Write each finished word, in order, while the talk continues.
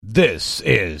This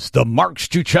is the Mark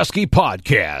Struczewski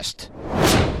Podcast.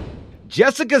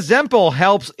 Jessica Zemple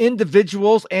helps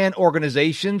individuals and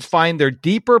organizations find their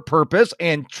deeper purpose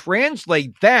and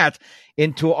translate that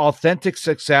into authentic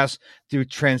success through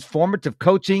transformative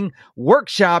coaching,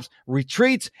 workshops,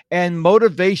 retreats, and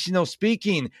motivational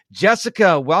speaking.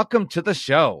 Jessica, welcome to the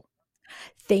show.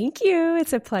 Thank you.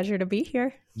 It's a pleasure to be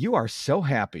here. You are so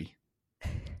happy.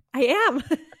 I am.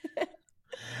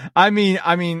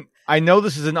 I know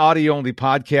this is an audio-only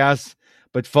podcast,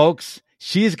 but folks,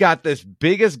 she's got this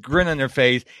biggest grin on her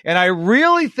face, and I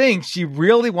really think she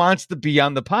really wants to be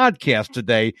on the podcast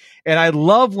today. And I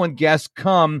love when guests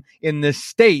come in this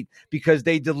state because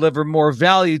they deliver more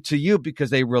value to you because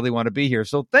they really want to be here.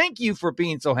 So thank you for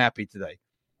being so happy today.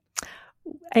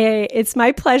 It's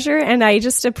my pleasure, and I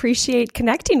just appreciate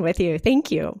connecting with you. Thank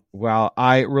you. Well,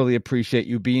 I really appreciate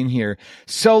you being here.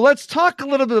 So let's talk a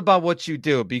little bit about what you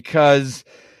do because,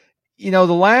 you know,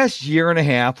 the last year and a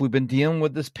half, we've been dealing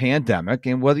with this pandemic,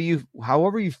 and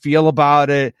however you feel about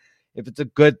it, if it's a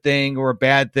good thing or a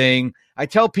bad thing, I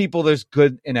tell people there's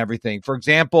good in everything. For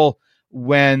example,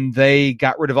 when they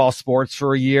got rid of all sports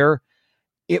for a year,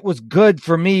 it was good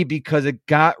for me because it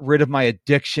got rid of my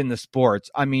addiction to sports.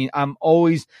 I mean, I'm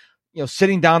always,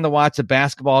 sitting down to watch a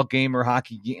basketball game or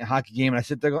hockey game, and I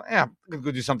sit there and go, I'm going to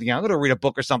go do something else. I'm going to read a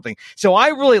book or something. So I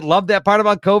really love that part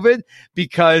about COVID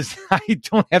because I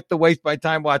don't have to waste my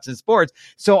time watching sports.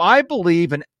 So I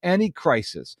believe in any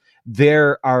crisis,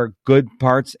 there are good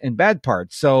parts and bad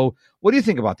parts. So what do you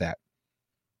think about that?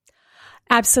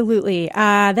 Absolutely.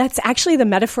 That's actually the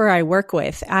metaphor I work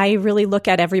with. I really look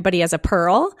at everybody as a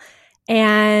pearl.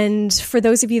 And for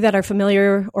those of you that are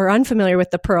familiar or unfamiliar with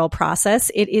the pearl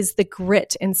process, it is the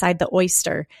grit inside the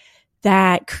oyster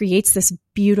that creates this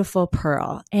beautiful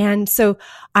pearl. And so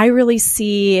I really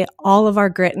see all of our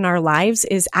grit in our lives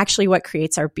is actually what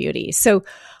creates our beauty. So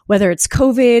whether it's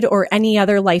COVID or any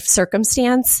other life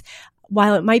circumstance,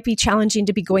 while it might be challenging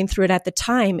to be going through it at the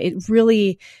time, it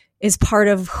really is part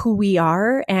of who we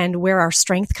are and where our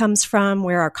strength comes from,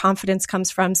 where our confidence comes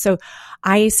from. So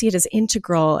I see it as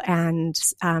integral and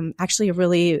actually a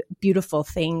really beautiful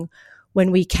thing when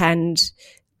we can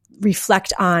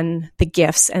reflect on the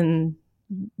gifts and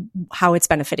how it's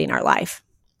benefiting our life.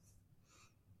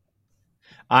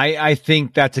 I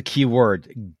think that's a key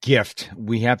word, gift.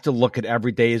 We have to look at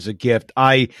every day as a gift.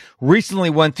 I recently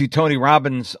went through Tony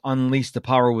Robbins' Unleash the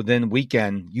Power Within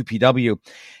weekend, UPW,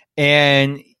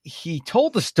 and he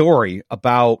told the story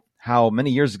about how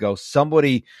many years ago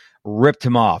somebody ripped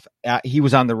him off. He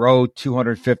was on the road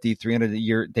 250,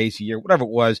 300 days a year, whatever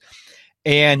it was.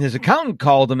 And his accountant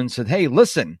called him and said, hey,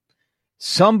 listen,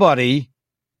 somebody,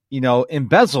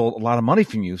 embezzled a lot of money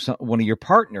from you, one of your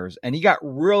partners. And he got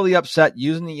really upset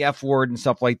using the F word and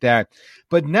stuff like that.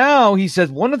 But now he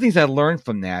says, one of the things I learned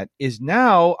from that is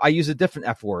now I use a different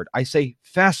F word. I say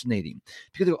fascinating.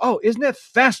 People go, oh, isn't that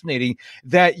fascinating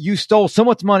that you stole so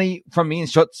much money from me in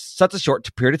such a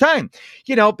short period of time?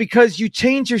 Because you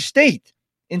change your state.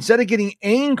 Instead of getting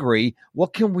angry,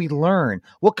 what can we learn?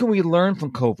 What can we learn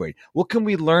from COVID? What can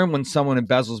we learn when someone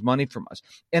embezzles money from us?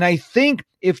 And I think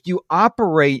if you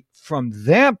operate from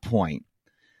that point,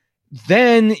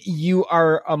 then you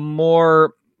are a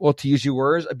more, well, to use your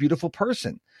words, a beautiful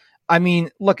person. I mean,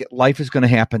 look, life is going to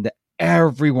happen to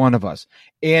every one of us.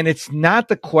 And it's not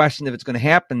the question if it's going to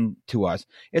happen to us.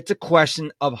 It's a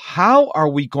question of how are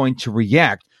we going to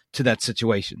react to that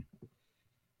situation?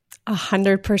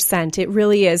 100%. It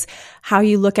really is how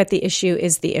you look at the issue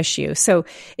is the issue. So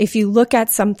if you look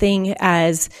at something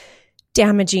as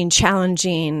damaging,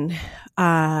 challenging,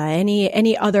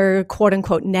 any other quote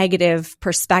unquote negative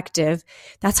perspective,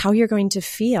 that's how you're going to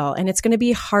feel. And it's going to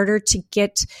be harder to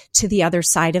get to the other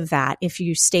side of that if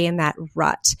you stay in that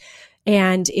rut.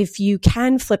 And if you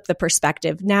can flip the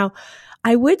perspective. Now,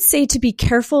 I would say to be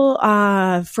careful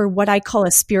for what I call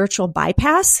a spiritual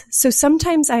bypass. So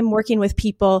sometimes I'm working with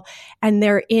people and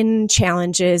they're in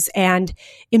challenges and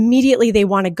immediately they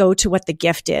want to go to what the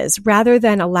gift is rather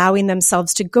than allowing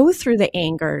themselves to go through the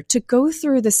anger, to go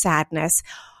through the sadness.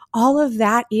 All of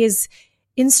that is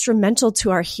instrumental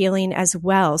to our healing as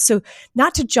well. So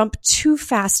not to jump too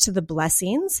fast to the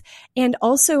blessings. And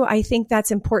also I think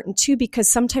that's important too,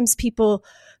 because sometimes people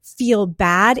feel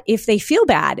bad if they feel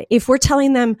bad. If we're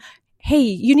telling them, hey,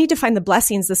 you need to find the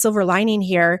blessings, the silver lining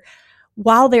here,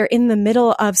 while they're in the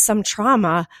middle of some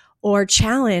trauma or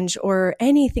challenge or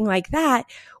anything like that,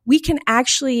 we can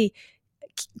actually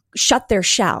shut their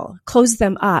shell, close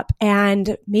them up,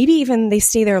 and maybe even they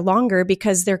stay there longer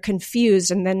because they're confused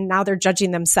and then now they're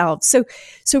judging themselves.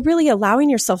 So really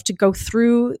allowing yourself to go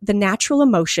through the natural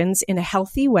emotions in a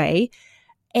healthy way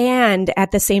And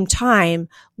at the same time,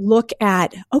 look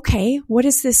at, okay, what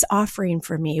is this offering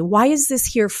for me? Why is this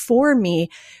here for me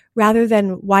rather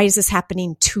than why is this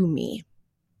happening to me?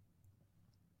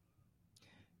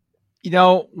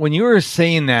 When you were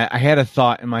saying that, I had a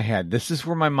thought in my head. This is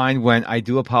where my mind went. I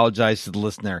do apologize to the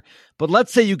listener. But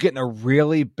let's say you get in a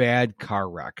really bad car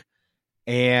wreck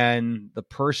and the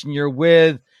person you're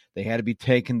with, they had to be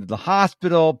taken to the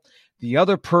hospital. The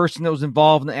other person that was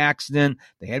involved in the accident,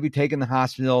 they had to be taken to the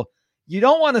hospital. You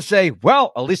don't want to say,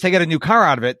 well, at least I got a new car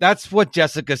out of it. That's what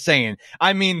Jessica's saying.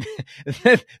 I mean,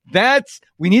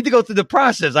 we need to go through the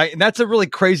process. That's a really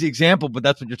crazy example, but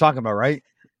that's what you're talking about, right?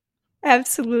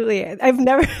 Absolutely.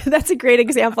 That's a great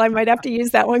example. I might have to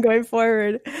use that one going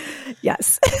forward.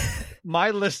 Yes.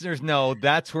 My listeners know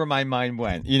that's where my mind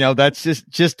went. That's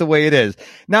just the way it is.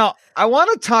 Now, I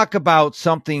want to talk about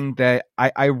something that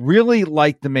I really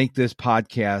like to make this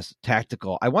podcast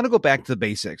tactical. I want to go back to the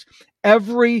basics.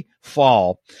 Every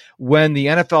fall, when the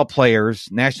NFL players,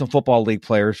 National Football League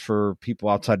players for people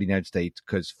outside the United States,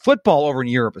 because football over in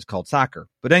Europe is called soccer.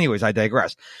 But anyways, I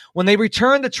digress. When they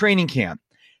return to training camp,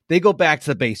 they go back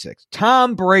to the basics.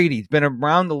 Tom Brady's been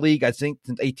around the league, I think,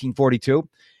 since 1842.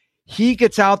 He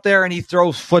gets out there and he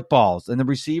throws footballs, and the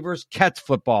receivers catch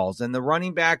footballs, and the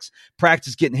running backs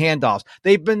practice getting handoffs.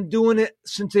 They've been doing it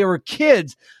since they were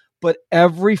kids, but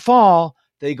every fall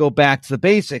they go back to the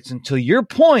basics. And to your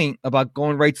point about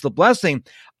going right to the blessing,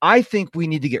 I think we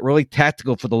need to get really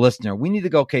tactical for the listener. We need to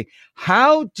go, okay,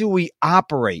 how do we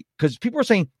operate? Because people are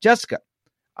saying, Jessica,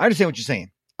 I understand what you're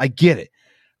saying. I get it.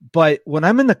 But when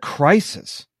I'm in the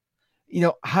crisis,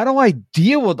 how do I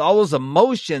deal with all those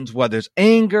emotions, whether it's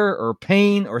anger or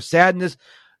pain or sadness?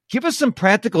 Give us some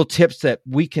practical tips that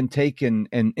we can take and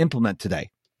implement today.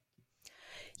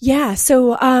 Yeah.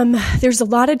 So there's a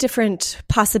lot of different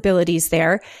possibilities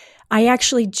there. I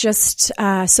actually just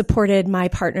supported my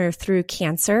partner through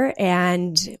cancer,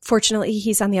 and fortunately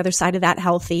he's on the other side of that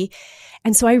healthy.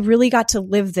 And so I really got to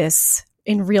live this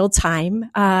in real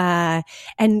time. And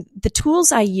the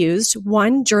tools I used,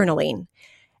 one, journaling.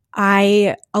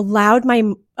 I allowed my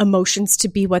emotions to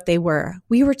be what they were.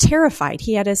 We were terrified.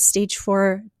 He had a stage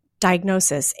 4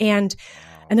 diagnosis, and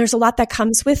there's a lot that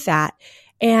comes with that.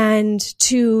 And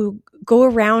to go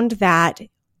around that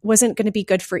wasn't going to be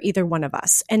good for either one of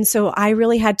us. And so I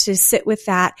really had to sit with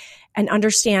that and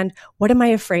understand, what am I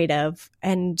afraid of?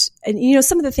 And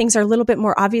some of the things are a little bit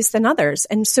more obvious than others.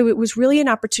 And so it was really an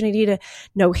opportunity to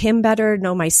know him better,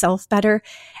 know myself better.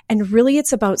 And really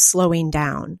it's about slowing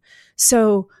down.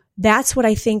 So that's what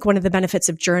I think one of the benefits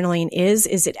of journaling is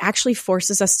it actually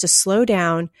forces us to slow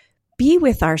down, be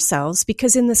with ourselves,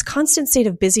 because in this constant state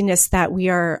of busyness that we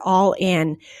are all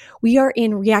in, we are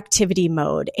in reactivity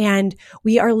mode and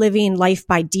we are living life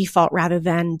by default rather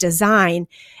than design.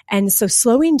 And so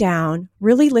slowing down,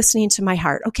 really listening to my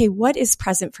heart. Okay, what is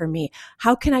present for me?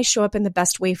 How can I show up in the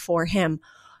best way for him?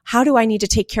 How do I need to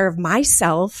take care of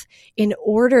myself in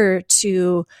order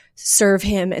to serve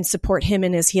him and support him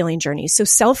in his healing journey? So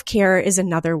self-care is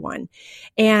another one.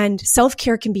 And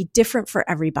self-care can be different for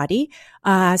everybody.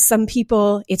 Some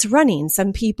people it's running,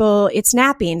 some people it's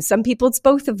napping, some people it's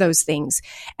both of those things.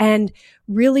 And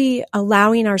really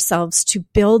allowing ourselves to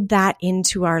build that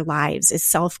into our lives is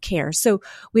self-care. So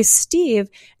with Steve,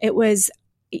 it was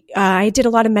I did a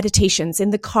lot of meditations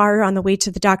in the car on the way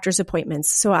to the doctor's appointments.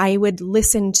 So I would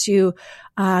listen to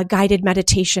guided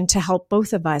meditation to help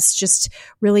both of us just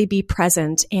really be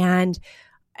present and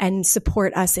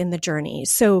support us in the journey.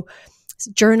 So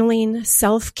journaling,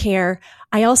 self-care.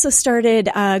 I also started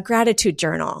a gratitude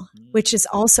journal, which is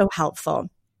also helpful.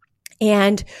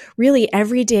 And really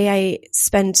every day I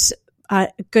spent a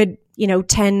good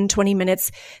 10, 20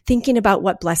 minutes thinking about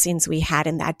what blessings we had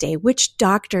in that day, which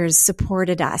doctors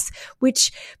supported us,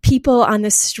 which people on the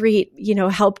street,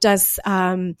 helped us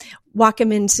walk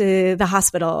them into the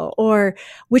hospital, or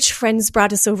which friends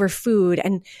brought us over food,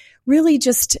 and really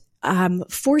just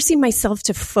forcing myself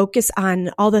to focus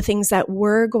on all the things that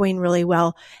were going really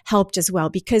well helped as well,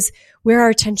 because where our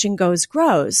attention goes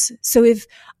grows. So if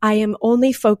I am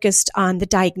only focused on the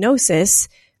diagnosis,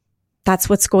 that's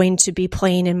what's going to be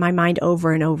playing in my mind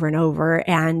over and over and over,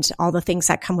 and all the things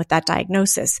that come with that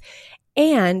diagnosis.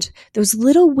 And those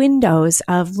little windows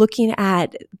of looking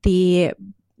at the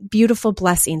beautiful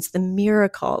blessings, the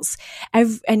miracles.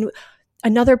 And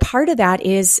another part of that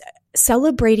is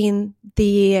celebrating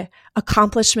the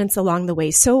accomplishments along the way.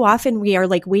 So often we are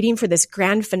waiting for this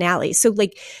grand finale. So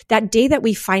that day that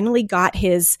we finally got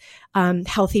his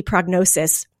healthy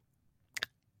prognosis,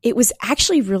 it was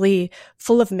actually really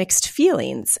full of mixed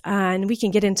feelings. And we can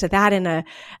get into that in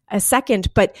a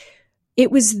second. But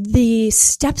it was the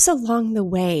steps along the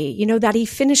way, that he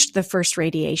finished the first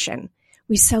radiation.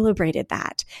 We celebrated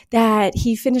that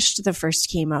he finished the first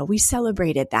chemo. We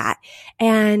celebrated that.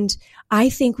 And I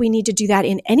think we need to do that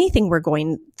in anything we're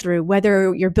going through,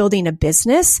 whether you're building a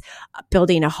business,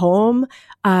 building a home,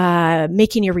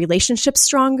 making your relationship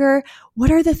stronger.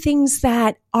 What are the things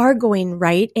that are going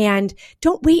right? And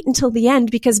don't wait until the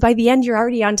end, because by the end, you're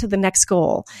already on to the next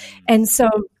goal. And so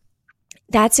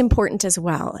that's important as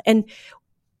well. And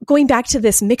going back to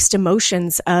this mixed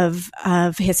emotions of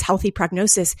his healthy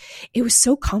prognosis, it was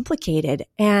so complicated.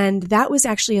 And that was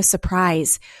actually a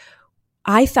surprise.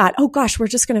 I thought, oh gosh, we're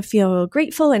just going to feel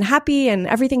grateful and happy and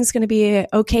everything's going to be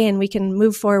okay and we can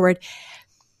move forward.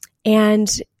 And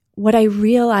what I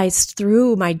realized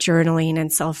through my journaling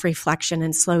and self-reflection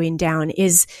and slowing down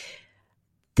is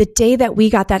the day that we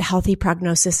got that healthy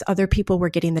prognosis, other people were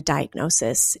getting the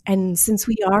diagnosis. And since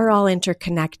we are all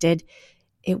interconnected,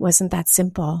 it wasn't that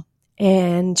simple.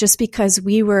 And just because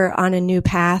we were on a new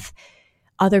path,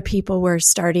 other people were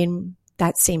starting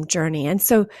that same journey.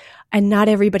 And not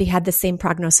everybody had the same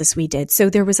prognosis we did. So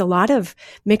there was a lot of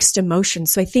mixed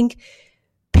emotions. So I think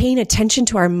paying attention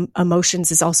to our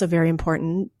emotions is also very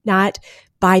important, not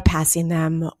bypassing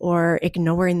them or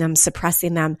ignoring them,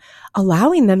 suppressing them,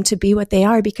 allowing them to be what they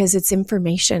are, because it's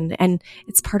information and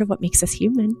it's part of what makes us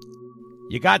human.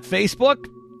 You got Facebook?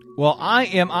 Well, I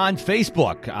am on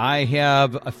Facebook. I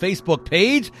have a Facebook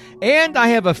page and I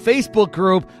have a Facebook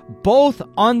group, both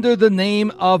under the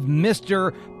name of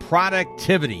Mr.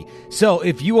 Productivity. So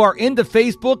if you are into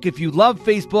Facebook, if you love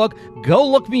Facebook, go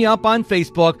look me up on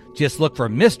Facebook. Just look for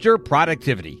Mr.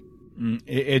 Productivity.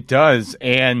 It does.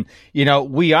 And,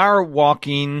 we are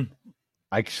running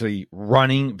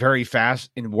very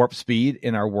fast in warp speed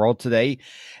in our world today.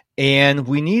 And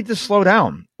we need to slow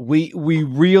down. We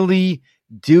really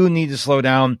do need to slow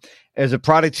down. As a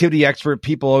productivity expert,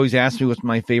 people always ask me what's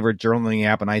my favorite journaling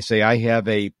app, and I say I have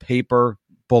a paper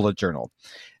bullet journal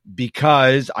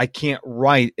because I can't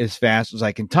write as fast as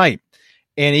I can type.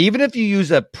 And even if you use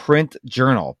a print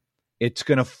journal, it's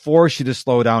going to force you to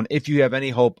slow down if you have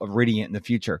any hope of reading it in the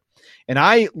future. And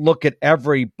I look at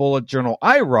every bullet journal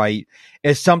I write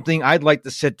as something I'd like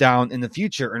to sit down in the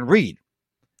future and read.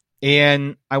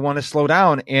 And I want to slow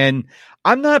down. And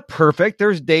I'm not perfect.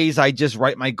 There's days I just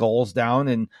write my goals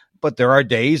down, but there are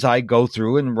days I go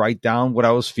through and write down what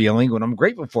I was feeling, what I'm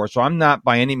grateful for. So I'm not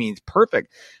by any means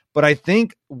perfect. But I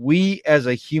think we as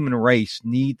a human race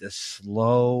need to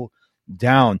slow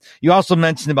down. You also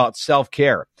mentioned about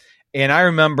self-care. And I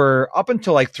remember up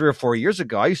until like 3 or 4 years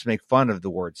ago, I used to make fun of the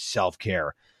word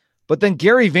self-care. But then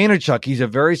Gary Vaynerchuk, he's a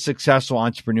very successful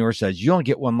entrepreneur, says, you only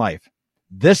get one life.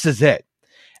 This is it.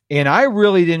 And I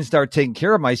really didn't start taking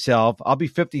care of myself. I'll be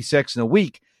 56 in a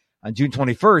week on June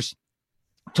 21st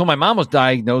until my mom was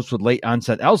diagnosed with late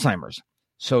onset Alzheimer's.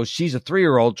 So she's a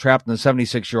 3-year-old trapped in a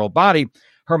 76-year-old body.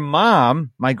 Her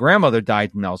mom, my grandmother,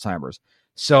 died from Alzheimer's.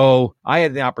 So I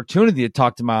had the opportunity to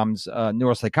talk to mom's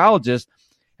neuropsychologist.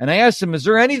 And I asked him, is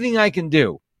there anything I can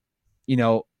do,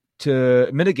 to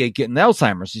mitigate getting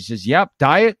Alzheimer's? He says, yep,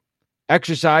 diet,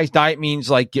 exercise. Diet means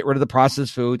like get rid of the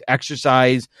processed food,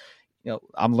 exercise.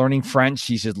 I'm learning French.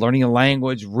 He says, learning a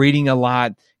language, reading a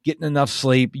lot, getting enough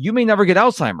sleep. You may never get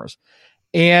Alzheimer's.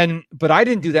 But I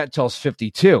didn't do that until I was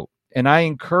 52. And I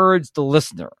encourage the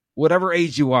listener, whatever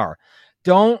age you are,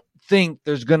 don't think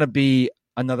there's going to be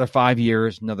another 5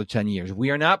 years, another 10 years.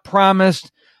 We are not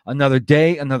promised another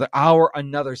day, another hour,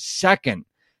 another second.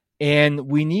 And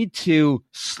we need to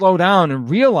slow down and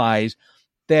realize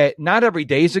that not every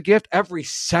day is a gift. Every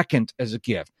second is a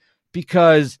gift,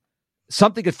 because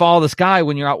something could fall out of the sky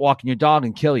when you're out walking your dog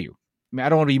and kill you. I mean, I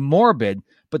don't want to be morbid,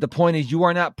 but the point is you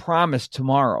are not promised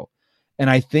tomorrow. And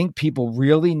I think people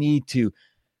really need to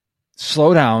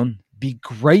slow down, be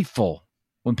grateful.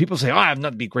 When people say, I have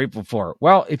nothing to be grateful for.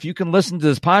 Well, if you can listen to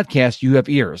this podcast, you have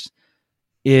ears.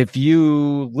 If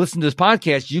you listen to this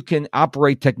podcast, you can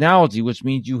operate technology, which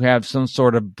means you have some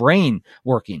sort of brain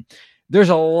working. There's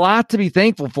a lot to be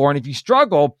thankful for. And if you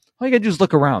struggle, all you got to do is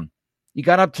look around. You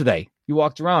got up today. You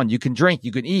walked around. You can drink.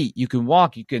 You can eat. You can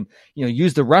walk. You can,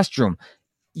 use the restroom.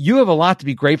 You have a lot to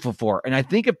be grateful for. And I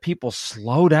think if people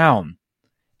slow down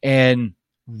and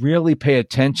really pay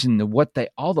attention to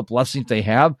all the blessings they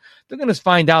have, they're going to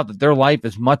find out that their life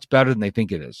is much better than they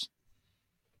think it is.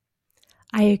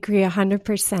 I agree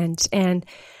 100%. And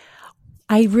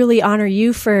I really honor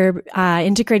you for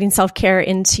integrating self-care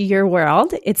into your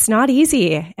world. It's not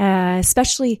easy,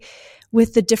 especially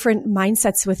with the different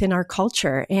mindsets within our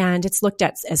culture. And it's looked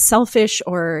at as selfish,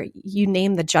 or you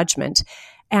name the judgment.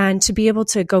 And to be able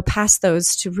to go past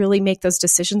those, to really make those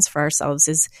decisions for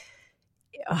ourselves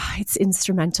it's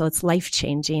instrumental. It's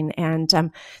life-changing. And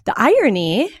the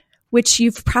irony, which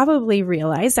you've probably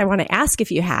realized, I want to ask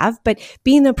if you have, but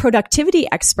being a productivity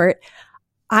expert,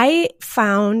 I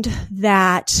found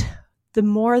that the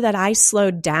more that I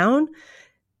slowed down,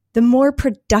 the more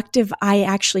productive I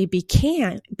actually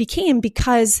became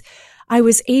because I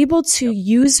was able to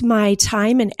use my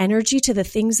time and energy to the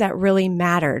things that really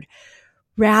mattered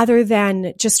rather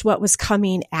than just what was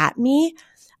coming at me.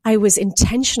 I was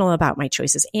intentional about my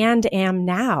choices and am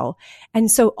now. And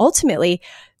so ultimately,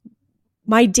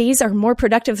 my days are more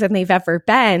productive than they've ever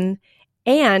been.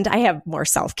 And I have more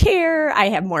self-care. I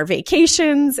have more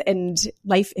vacations, and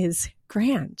life is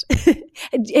grand.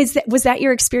 Was that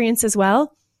your experience as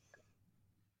well?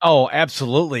 Oh,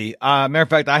 absolutely. Matter of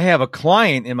fact, I have a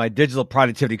client in my digital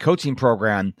productivity coaching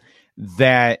program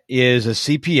that is a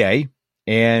CPA,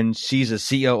 and she's a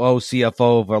COO,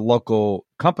 CFO of a local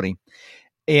company,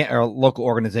 or a local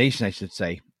organization, I should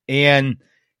say. And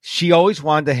she always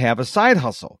wanted to have a side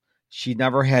hustle. She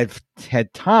never had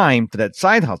time for that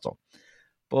side hustle.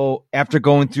 Well, after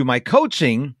going through my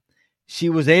coaching, she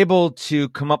was able to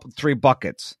come up with 3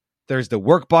 buckets. There's the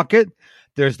work bucket,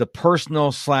 there's the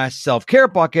personal / self-care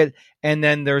bucket, and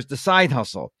then there's the side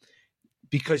hustle.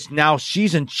 Because now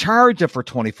she's in charge of her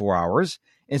 24 hours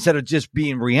instead of just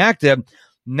being reactive.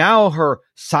 Now her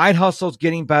side hustle's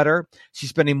getting better.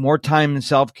 She's spending more time in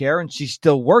self-care, and she's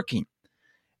still working.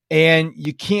 And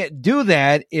you can't do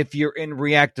that if you're in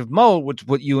reactive mode, which is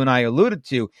what you and I alluded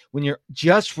to. When you're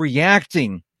just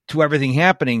reacting to everything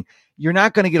happening, you're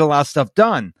not going to get a lot of stuff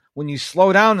done. When you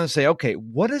slow down and say, okay,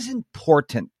 what is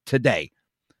important today?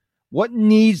 What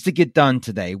needs to get done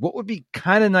today? What would be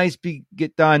kind of nice to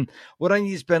get done? What I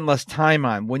need to spend less time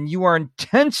on? When you are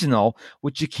intentional,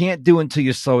 which you can't do until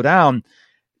you slow down,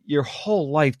 your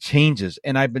whole life changes.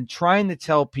 And I've been trying to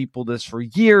tell people this for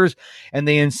years, and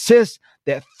they insist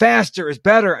that faster is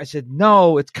better. I said,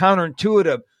 no, it's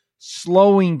counterintuitive.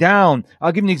 Slowing down.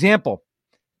 I'll give you an example.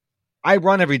 I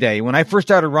run every day. When I first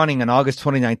started running on August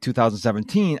 29,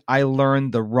 2017, I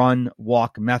learned the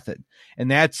run-walk method.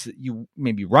 And that's you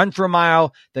maybe run for a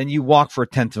mile, then you walk for a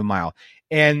tenth of a mile.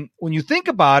 And when you think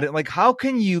about it, like, how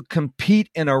can you compete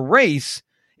in a race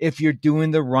if you're doing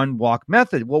the run-walk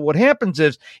method? Well, what happens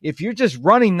is if you're just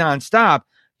running nonstop,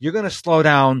 you're going to slow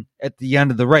down at the end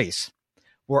of the race,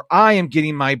 where I am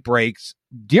getting my breaks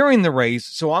during the race.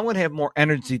 So I'm going to have more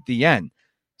energy at the end.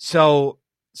 So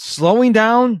slowing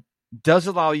down does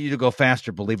allow you to go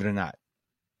faster, believe it or not.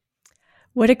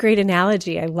 What a great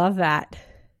analogy. I love that.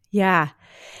 Yeah.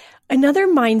 Another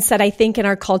mindset I think in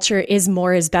our culture is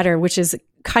more is better, which is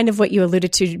kind of what you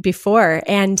alluded to before.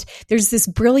 And there's this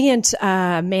brilliant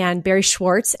man, Barry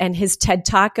Schwartz, and his TED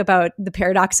Talk about the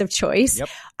paradox of choice. Yep.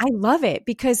 I love it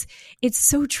because it's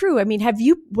so true. I mean, have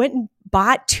you went and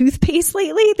bought toothpaste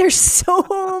lately? There's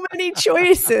so many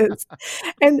choices.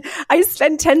 And I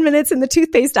spend 10 minutes in the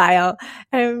toothpaste aisle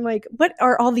and I'm like, what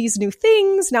are all these new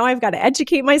things? Now I've got to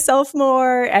educate myself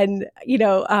more. And,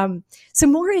 so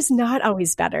more is not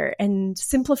always better. And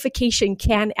simplification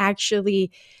can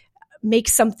actually make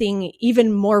something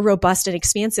even more robust and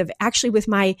expansive. Actually, with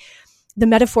the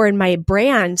metaphor in my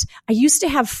brand, I used to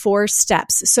have 4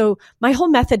 steps. So my whole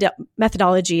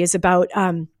methodology is about,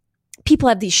 people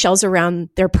have these shells around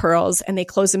their pearls and they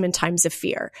close them in times of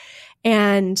fear.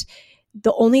 And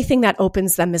the only thing that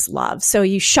opens them is love. So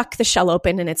you shuck the shell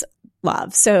open and it's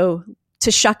love. So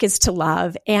to shuck is to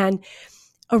love. And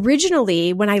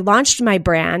originally, when I launched my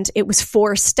brand, it was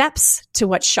 4 steps to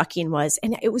what shucking was.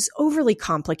 And it was overly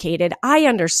complicated. I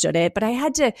understood it, but I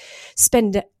had to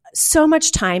spend so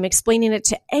much time explaining it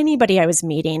to anybody I was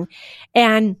meeting.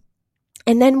 And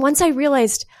then once I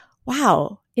realized,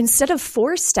 wow, instead of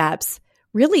 4 steps,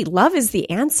 really love is the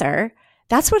answer.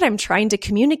 That's what I'm trying to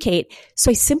communicate. So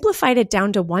I simplified it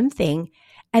down to one thing.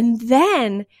 And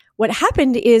then what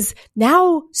happened is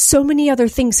now so many other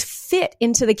things fit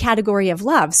into the category of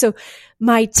love. So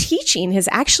my teaching has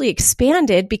actually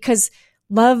expanded because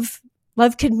love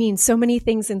could mean so many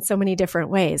things in so many different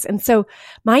ways. And so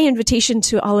my invitation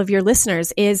to all of your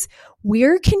listeners is,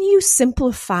 where can you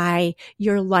simplify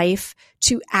your life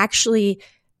to actually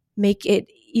make it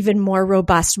even more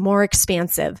robust, more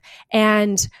expansive?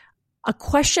 And a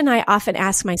question I often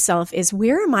ask myself is,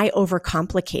 where am I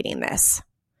overcomplicating this?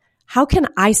 How can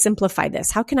I simplify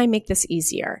this? How can I make this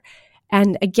easier?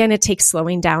 And again, it takes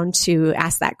slowing down to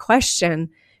ask that question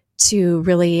to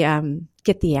really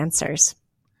get the answers.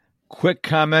 Quick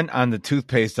comment on the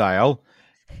toothpaste aisle.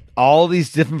 All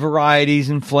these different varieties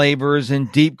and flavors and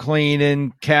deep clean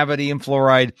and cavity and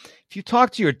fluoride. If you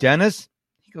talk to your dentist,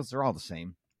 he goes, they're all the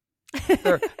same.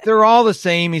 They're all the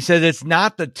same. He said it's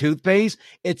not the toothpaste,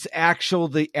 it's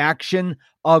the action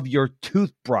of your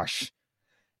toothbrush.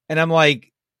 And I'm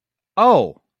like,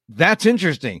 oh, that's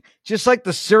interesting. Just like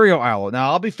the cereal aisle.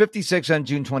 Now, I'll be 56 on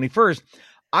June 21st.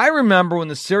 I remember when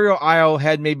the cereal aisle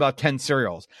had maybe about 10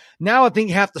 cereals. Now I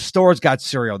think half the stores got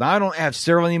cereal. Now I don't have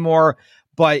cereal anymore,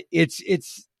 but it's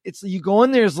you go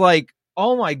in there, it's like,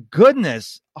 oh my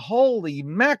goodness, holy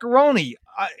macaroni.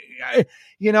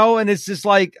 And it's just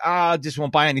like, I just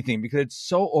won't buy anything because it's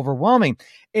so overwhelming.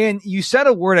 And you said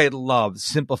a word I love,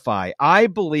 simplify. I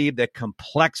believe that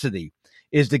complexity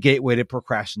is the gateway to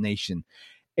procrastination.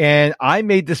 And I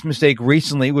made this mistake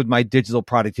recently with my digital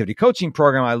productivity coaching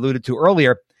program I alluded to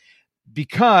earlier,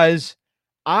 because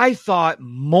I thought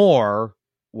more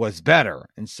was better.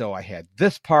 And so I had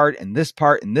this part and this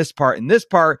part and this part and this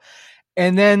part.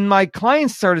 And then my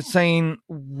clients started saying,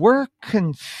 we're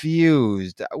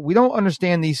confused. We don't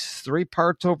understand these 3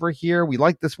 parts over here. We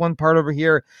like this one part over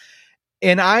here.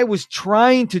 And I was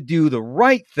trying to do the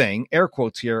right thing, air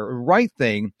quotes here, right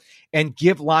thing, and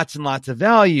give lots and lots of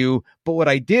value. But what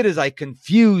I did is I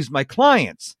confused my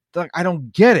clients. They're like, I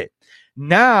don't get it.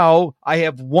 Now I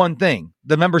have one thing,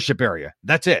 the membership area.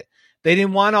 That's it. They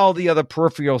didn't want all the other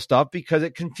peripheral stuff because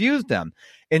it confused them.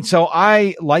 And so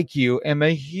I, like you, am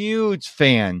a huge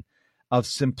fan of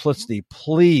simplicity.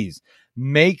 Please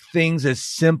make things as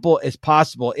simple as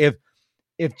possible. If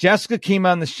Jessica came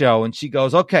on the show and she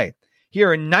goes, okay, here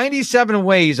are 97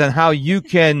 ways on how you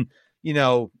can,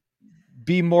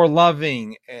 be more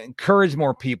loving, encourage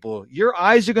more people, your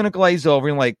eyes are going to glaze over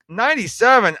and like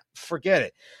 97, forget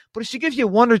it. But if she gives you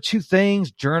 1 or 2 things,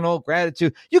 journal,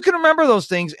 gratitude, you can remember those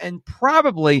things and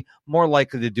probably more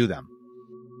likely to do them.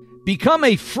 Become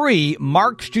a free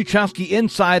Mark Struczewski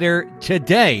Insider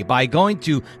today by going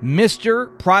to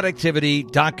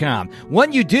MrProductivity.com.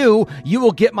 When you do, you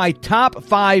will get my top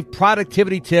 5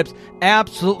 productivity tips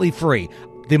absolutely free.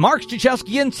 The Mark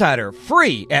Struczewski Insider,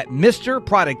 free at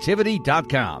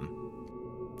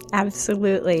MrProductivity.com.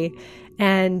 Absolutely.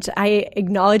 And I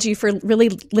acknowledge you for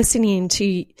really listening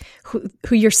to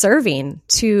who you're serving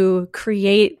to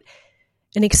create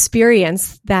an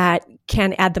experience that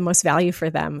can add the most value for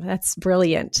them. That's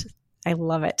brilliant. I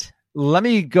love it. Let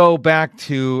me go back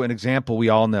to an example we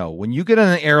all know. When you get on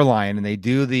an airline and they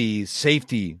do the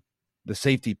safety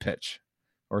pitch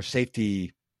or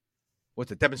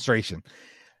demonstration.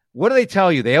 What do they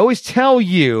tell you? They always tell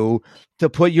you to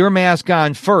put your mask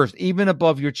on first, even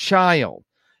above your child.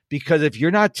 Because if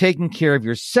you're not taking care of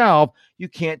yourself, you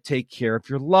can't take care of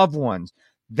your loved ones.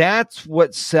 That's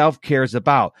what self-care is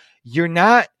about. You're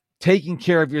not taking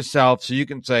care of yourself so you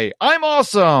can say, I'm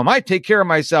awesome. I take care of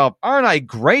myself. Aren't I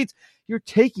great? You're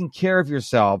taking care of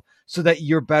yourself so that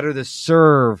you're better to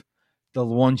serve the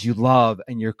ones you love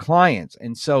and your clients.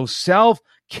 And so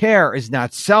self-care is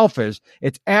not selfish.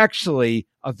 It's actually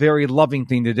a very loving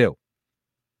thing to do.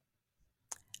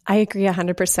 I agree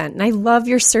 100%. And I love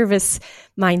your service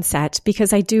mindset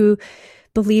because I do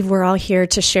believe we're all here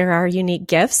to share our unique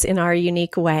gifts in our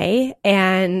unique way.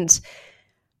 And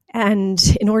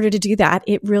in order to do that,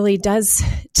 it really does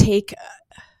take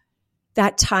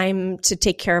that time to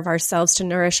take care of ourselves, to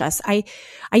nourish us. I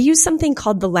use something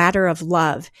called the ladder of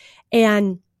love.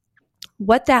 And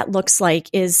what that looks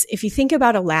like is if you think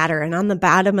about a ladder and on the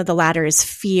bottom of the ladder is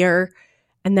fear,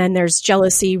 and then there's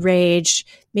jealousy, rage,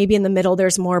 maybe in the middle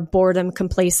there's more boredom,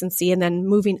 complacency, and then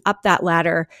moving up that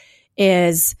ladder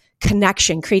is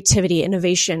connection, creativity,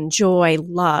 innovation, joy,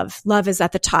 love. Love is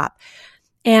at the top.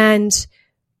 And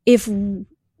if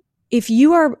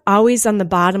you are always on the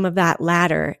bottom of that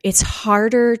ladder, it's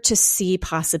harder to see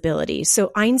possibilities.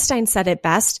 So Einstein said it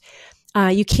best,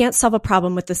 you can't solve a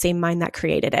problem with the same mind that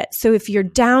created it. So if you're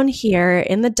down here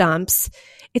in the dumps,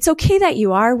 it's okay that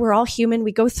you are. We're all human.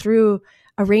 We go through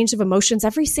a range of emotions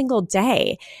every single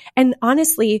day. And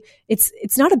honestly,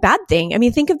 it's not a bad thing. I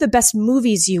mean, think of the best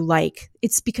movies you like.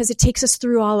 It's because it takes us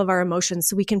through all of our emotions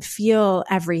so we can feel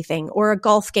everything. Or a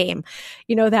golf game,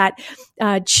 that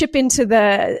chip into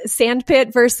the sand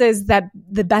pit versus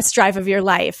the best drive of your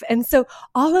life. And so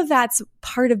all of that's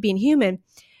part of being human.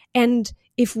 And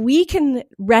if we can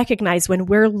recognize when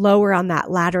we're lower on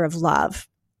that ladder of love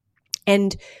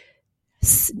and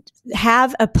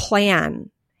have a plan,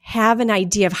 have an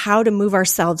idea of how to move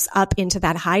ourselves up into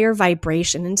that higher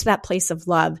vibration, into that place of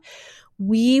love,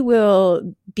 we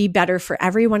will be better for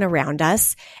everyone around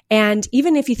us. And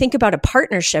even if you think about a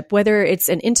partnership, whether it's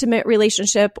an intimate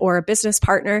relationship or a business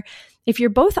partner, if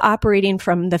you're both operating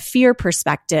from the fear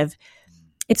perspective,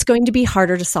 it's going to be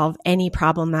harder to solve any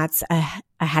problem that's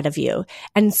ahead of you.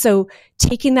 And so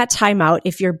taking that time out,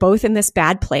 if you're both in this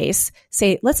bad place,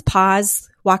 say, let's pause.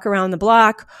 walk around the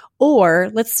block, or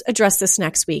let's address this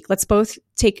next week. Let's both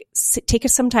take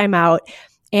us some time out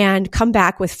and come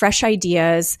back with fresh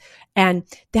ideas. And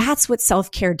that's what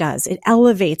self-care does. It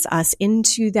elevates us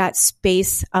into that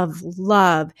space of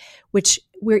love, which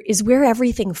is where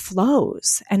everything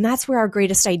flows. And that's where our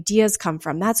greatest ideas come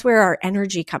from. That's where our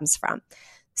energy comes from.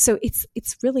 So it's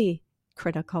really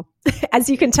critical. As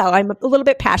you can tell, I'm a little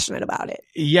bit passionate about it.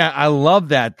 Yeah, I love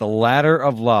that. The ladder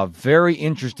of love. Very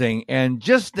interesting. And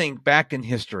just think back in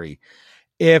history.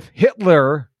 If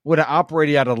Hitler would have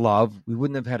operated out of love, we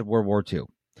wouldn't have had World War II.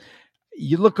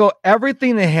 You look at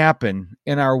everything that happened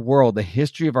in our world, the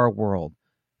history of our world.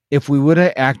 If we would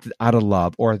have acted out of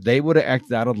love, or if they would have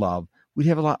acted out of love, we'd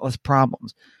have a lot less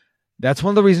problems. That's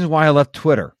one of the reasons why I left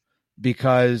Twitter,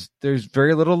 because there's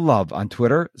very little love on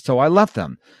Twitter. So I left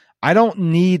them. I don't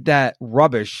need that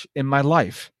rubbish in my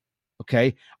life.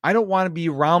 Okay. I don't want to be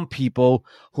around people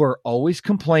who are always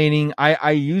complaining.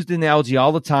 I use the analogy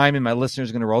all the time, and my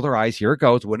listeners are going to roll their eyes. Here it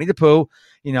goes. Winnie the Pooh.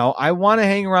 You know, I want to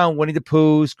hang around Winnie the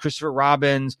Poohs, Christopher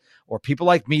Robins, or people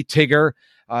like me, Tigger,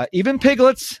 even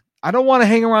piglets. I don't want to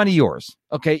hang around Eeyores.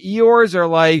 Okay. Eeyores are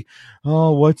like,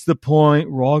 oh, what's the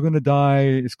point? We're all going to die.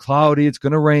 It's cloudy. It's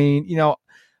going to rain. You know,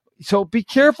 so be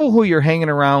careful who you're hanging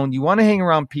around. You want to hang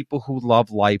around people who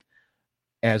love life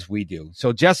as we do.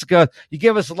 So, Jessica, you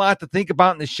give us a lot to think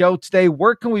about in the show today.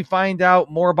 Where can we find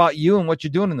out more about you and what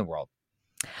you're doing in the world?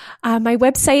 My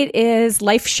website is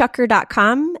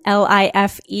lifeshucker.com,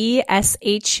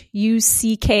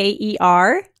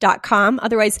 LIFESHUCKER.com.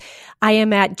 Otherwise, I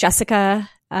am at Jessica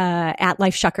at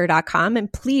lifeshucker.com.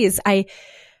 And please, I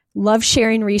love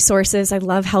sharing resources. I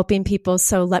love helping people.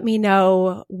 So let me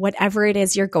know whatever it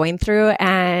is you're going through,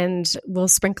 and we'll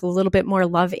sprinkle a little bit more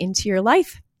love into your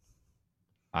life.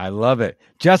 I love it.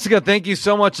 Jessica, thank you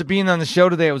so much for being on the show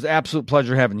today. It was an absolute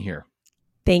pleasure having you here.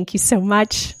 Thank you so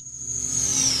much.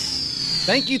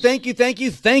 Thank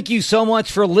you so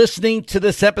much for listening to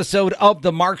this episode of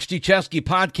the Mark Struczewski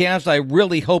podcast. I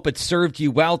really hope it served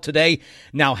you well today.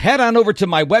 Now head on over to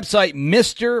my website,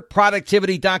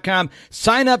 MrProductivity.com.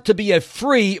 Sign up to be a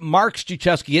free Mark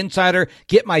Struczewski Insider.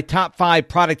 Get my top 5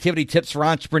 productivity tips for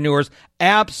entrepreneurs.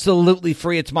 Absolutely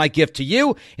free. It's my gift to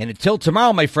you. And until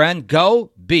tomorrow, my friend,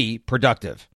 go be productive.